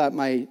people that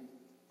my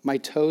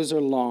toes are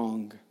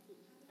long.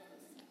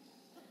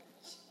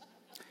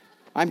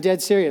 I'm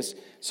dead serious.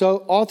 So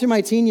all through my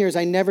teen years,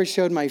 I never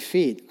showed my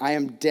feet. I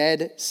am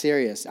dead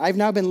serious. I've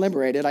now been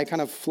liberated. I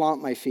kind of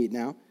flaunt my feet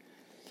now.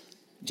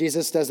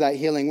 Jesus does that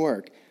healing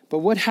work. But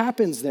what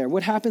happens there?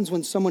 What happens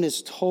when someone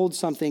is told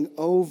something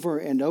over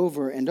and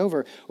over and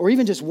over, or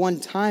even just one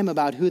time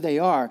about who they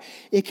are?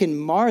 It can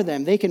mar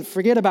them. They can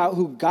forget about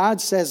who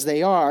God says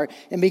they are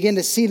and begin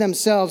to see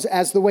themselves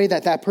as the way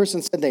that that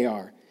person said they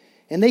are.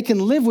 And they can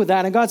live with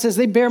that. And God says,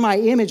 they bear my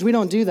image. We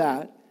don't do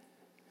that.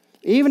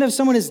 Even if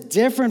someone is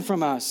different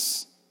from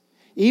us,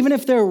 even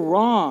if they're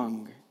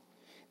wrong,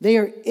 they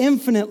are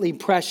infinitely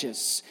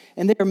precious,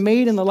 and they are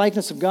made in the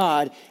likeness of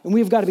God, and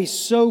we've got to be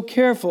so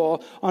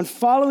careful on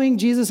following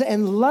Jesus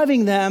and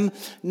loving them,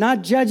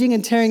 not judging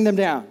and tearing them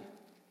down.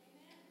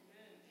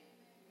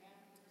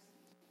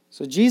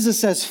 So Jesus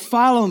says,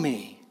 follow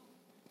me.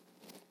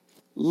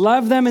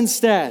 Love them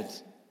instead.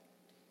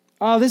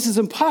 Oh, this is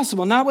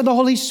impossible. Not with the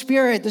Holy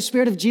Spirit. The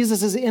Spirit of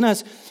Jesus is in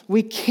us.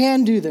 We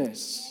can do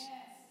this.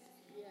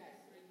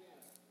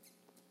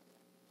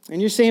 And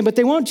you're saying, but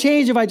they won't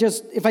change if I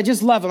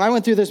just love them. I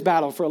went through this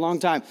battle for a long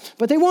time.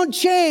 But they won't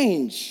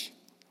change.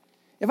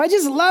 If I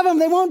just love them,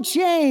 they won't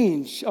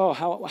change. Oh,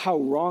 how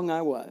wrong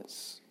I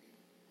was.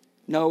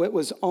 No, it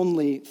was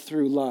only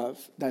through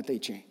love that they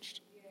changed.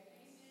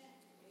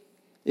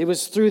 It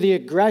was through the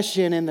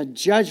aggression and the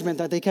judgment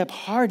that they kept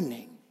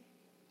hardening.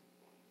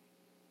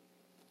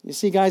 You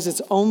see, guys,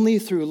 it's only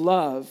through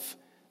love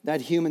that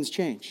humans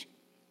change.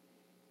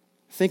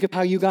 Think of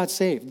how you got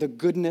saved. The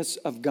goodness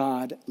of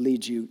God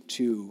leads you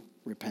to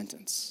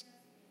repentance.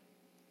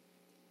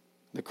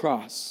 The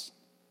cross.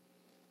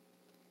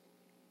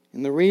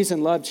 And the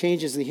reason love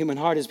changes the human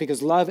heart is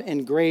because love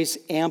and grace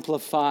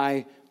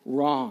amplify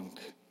wrong.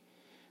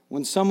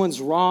 When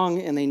someone's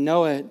wrong and they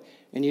know it,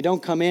 and you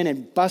don't come in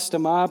and bust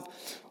them up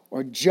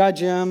or judge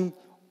them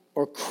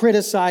or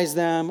criticize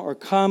them or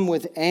come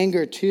with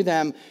anger to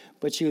them,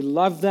 but you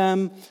love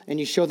them and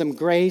you show them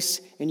grace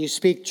and you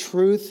speak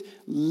truth,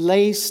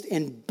 laced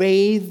and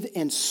bathed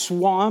and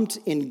swamped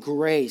in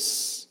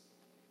grace.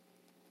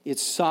 It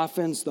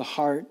softens the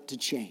heart to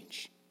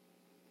change.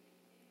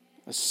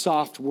 A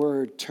soft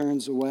word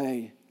turns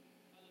away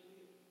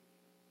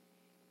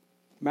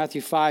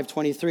Matthew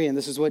 5:23, and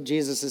this is what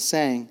Jesus is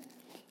saying.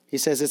 He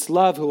says, it's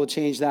love who will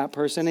change that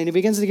person. And he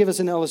begins to give us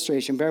an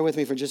illustration. Bear with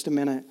me for just a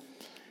minute.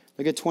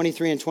 Look at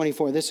 23 and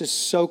 24. This is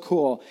so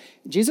cool.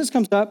 Jesus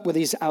comes up with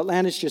these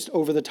outlandish, just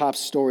over-the-top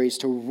stories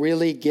to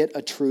really get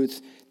a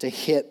truth to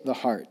hit the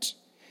heart.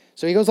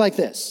 So he goes like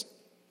this.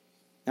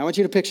 Now I want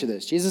you to picture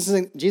this. Jesus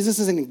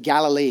is in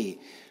Galilee.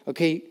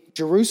 Okay,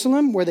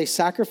 Jerusalem, where they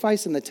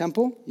sacrifice in the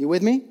temple, you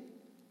with me?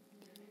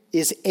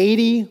 Is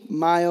 80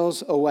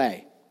 miles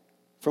away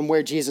from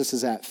where Jesus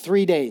is at.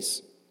 3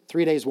 days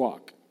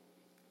walk.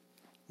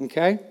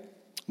 Okay?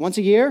 Once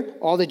a year,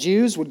 all the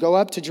Jews would go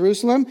up to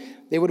Jerusalem.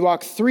 They would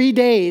walk 3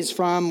 days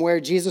from where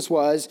Jesus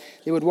was.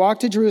 They would walk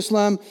to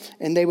Jerusalem,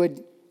 and they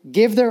would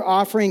give their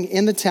offering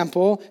in the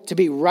temple to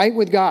be right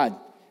with God.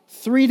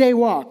 3-day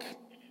walk.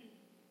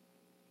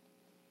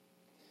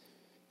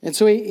 And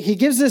so he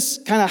gives this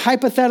kind of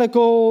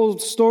hypothetical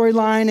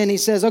storyline, and he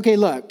says, okay,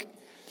 look,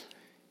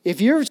 if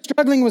you're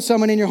struggling with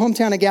someone in your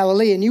hometown of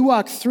Galilee and you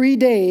walk 3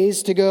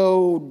 days to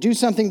go do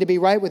something to be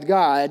right with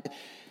God,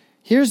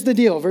 here's the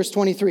deal, verse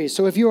 23.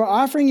 So if you are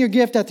offering your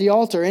gift at the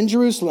altar in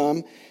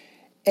Jerusalem,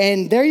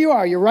 and there you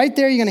are, you're right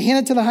there, you're going to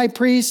hand it to the high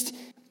priest,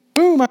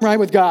 boom, I'm right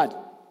with God.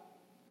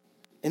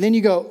 And then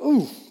you go,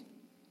 ooh,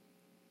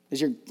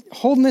 as you're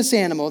holding this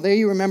animal, there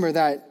you remember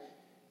that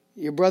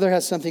your brother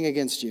has something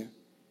against you.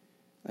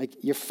 Like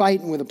you're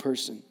fighting with a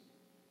person.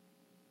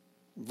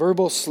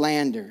 Verbal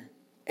slander,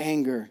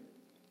 anger.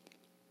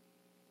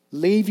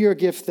 Leave your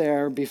gift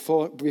there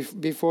before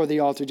the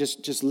altar.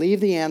 Just leave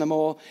the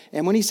animal.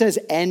 And when he says,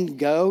 and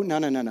go,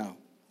 no.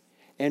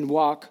 And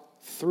walk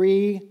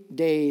 3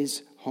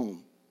 days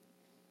home.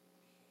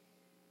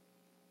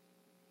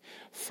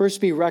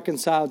 First be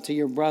reconciled to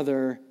your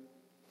brother,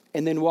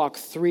 and then walk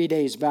 3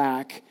 days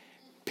back.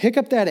 Pick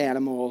up that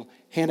animal,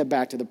 hand it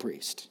back to the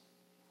priest.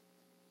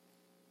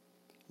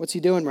 What's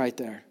he doing right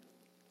there?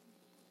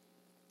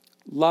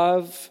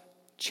 Love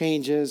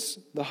changes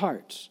the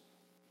heart.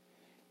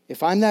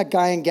 If I'm that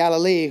guy in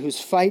Galilee who's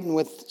fighting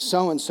with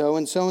so-and-so,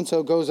 and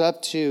so-and-so goes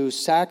up to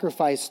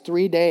sacrifice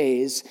 3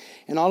 days,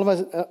 and all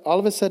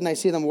of a sudden I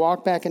see them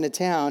walk back into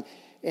town,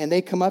 and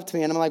they come up to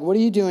me, and I'm like, what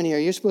are you doing here?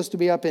 You're supposed to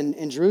be up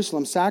in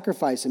Jerusalem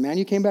sacrificing, man.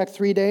 You came back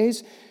 3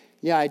 days?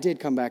 Yeah, I did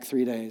come back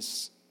 3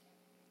 days.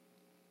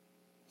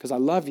 Because I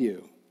love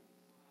you.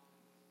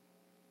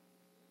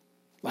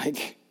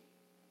 Like,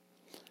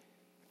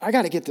 I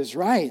got to get this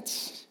right.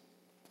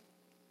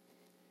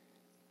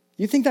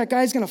 You think that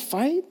guy's going to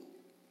fight?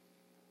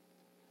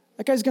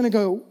 That guy's going to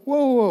go,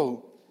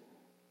 whoa.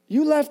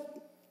 You left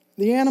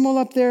the animal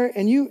up there,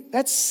 and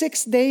that's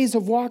 6 days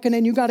of walking,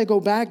 and you got to go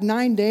back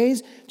 9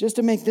 days just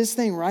to make this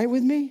thing right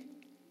with me?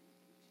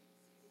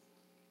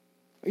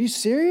 Are you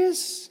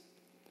serious?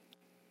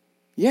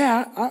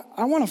 Yeah,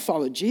 I want to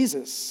follow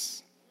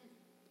Jesus.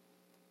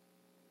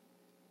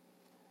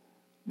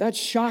 That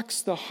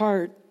shocks the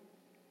heart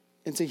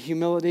into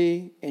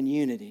humility and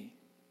unity.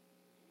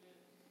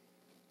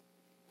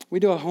 We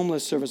do a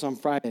homeless service on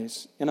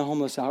Fridays and a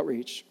homeless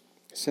outreach.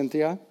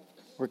 Cynthia,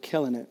 we're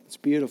killing it. It's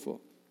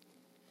beautiful.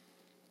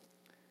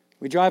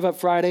 We drive up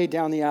Friday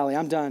down the alley.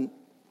 I'm done.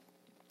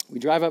 We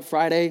drive up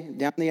Friday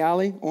down the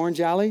alley, Orange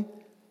Alley.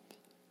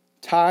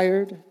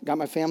 Tired. Got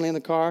my family in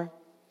the car.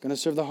 Going to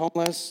serve the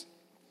homeless.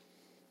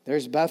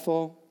 There's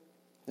Bethel.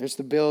 There's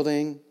the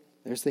building.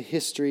 There's the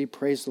history.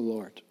 Praise the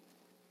Lord.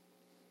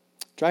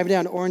 Driving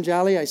down Orange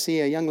Alley, I see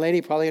a young lady,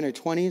 probably in her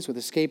 20s, with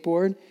a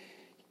skateboard,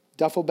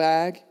 duffel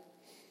bag,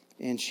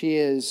 and she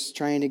is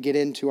trying to get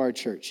into our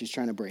church. She's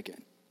trying to break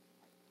in.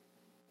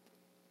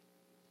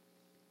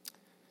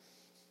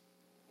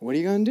 What are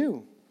you going to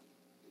do?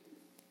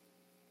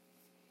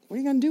 What are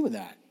you going to do with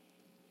that?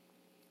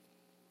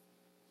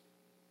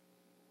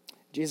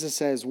 Jesus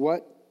says,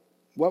 what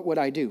would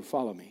I do?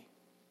 Follow me.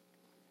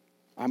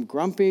 I'm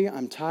grumpy,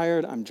 I'm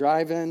tired, I'm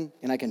driving,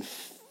 and I can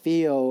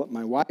feel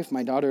my wife,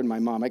 my daughter, and my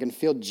mom. I can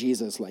feel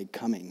Jesus like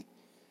coming.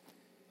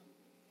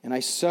 And I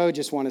so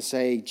just want to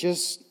say,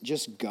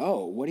 just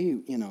go. What do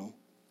you.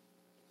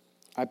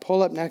 I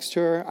pull up next to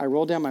her, I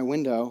roll down my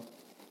window,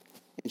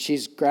 and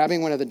she's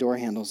grabbing one of the door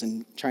handles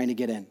and trying to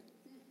get in.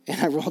 And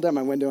I rolled down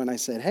my window and I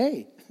said,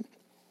 hey,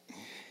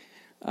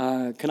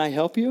 can I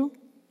help you?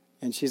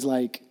 And she's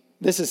like,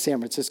 this is San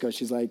Francisco.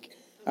 She's like,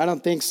 I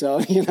don't think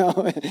so,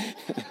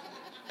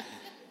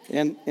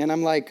 And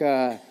I'm like,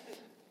 I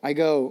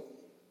go,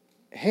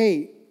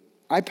 hey,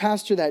 I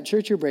pastor that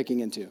church you're breaking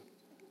into.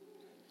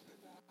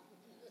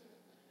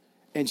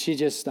 And she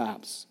just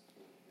stops.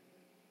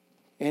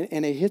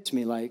 And it hits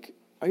me like,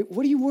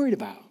 what are you worried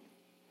about?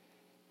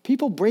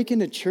 People break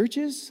into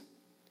churches?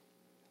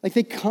 Like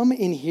they come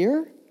in here?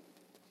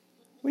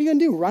 What are you going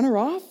to do, run her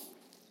off?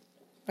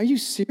 Are you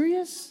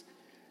serious?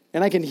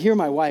 And I can hear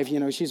my wife,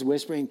 she's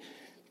whispering,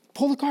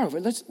 pull the car over.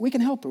 We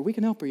can help her,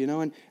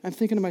 And I'm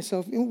thinking to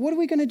myself, what are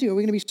we going to do? Are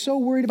we going to be so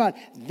worried about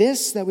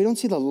this that we don't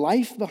see the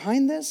life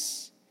behind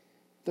this?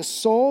 The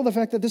soul, the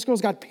fact that this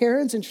girl's got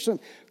parents and she's from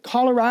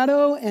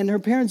Colorado and her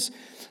parents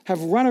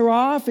have run her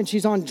off and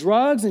she's on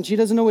drugs and she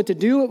doesn't know what to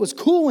do. It was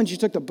cool when she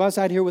took the bus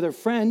out here with her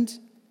friend,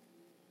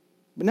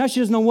 but now she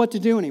doesn't know what to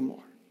do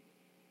anymore.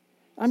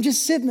 I'm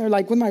just sitting there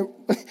like with my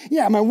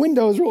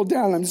windows rolled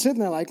down. I'm sitting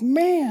there like,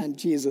 man,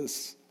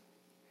 Jesus,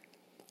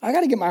 I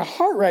got to get my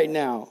heart right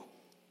now.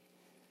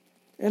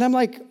 And I'm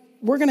like,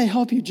 we're going to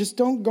help you. Just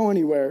don't go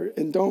anywhere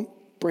and don't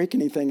break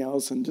anything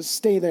else and just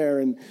stay there.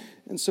 And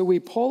so we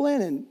pull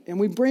in and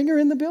we bring her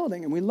in the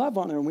building and we love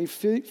on her and we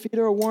feed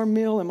her a warm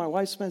meal. And my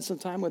wife spends some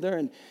time with her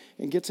and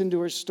gets into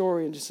her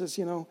story and just says,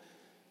 we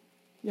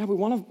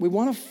want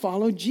to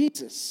follow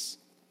Jesus.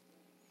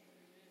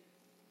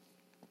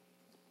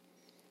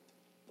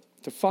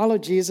 To follow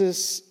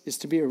Jesus is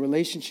to be a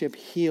relationship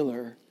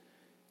healer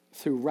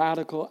through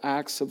radical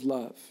acts of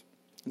love.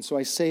 And so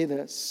I say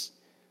this,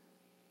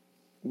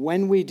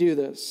 when we do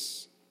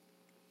this,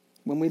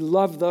 when we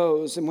love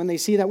those, and when they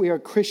see that we are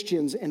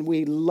Christians and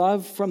we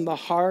love from the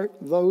heart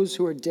those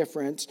who are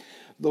different,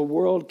 the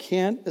world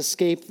can't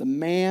escape the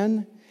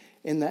man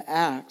in the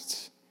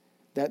act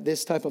that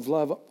this type of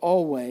love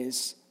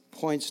always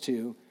points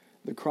to,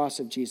 the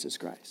cross of Jesus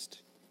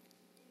Christ.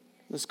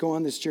 Let's go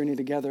on this journey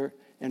together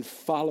and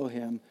follow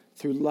him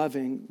through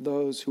loving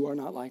those who are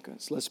not like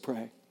us. Let's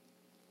pray.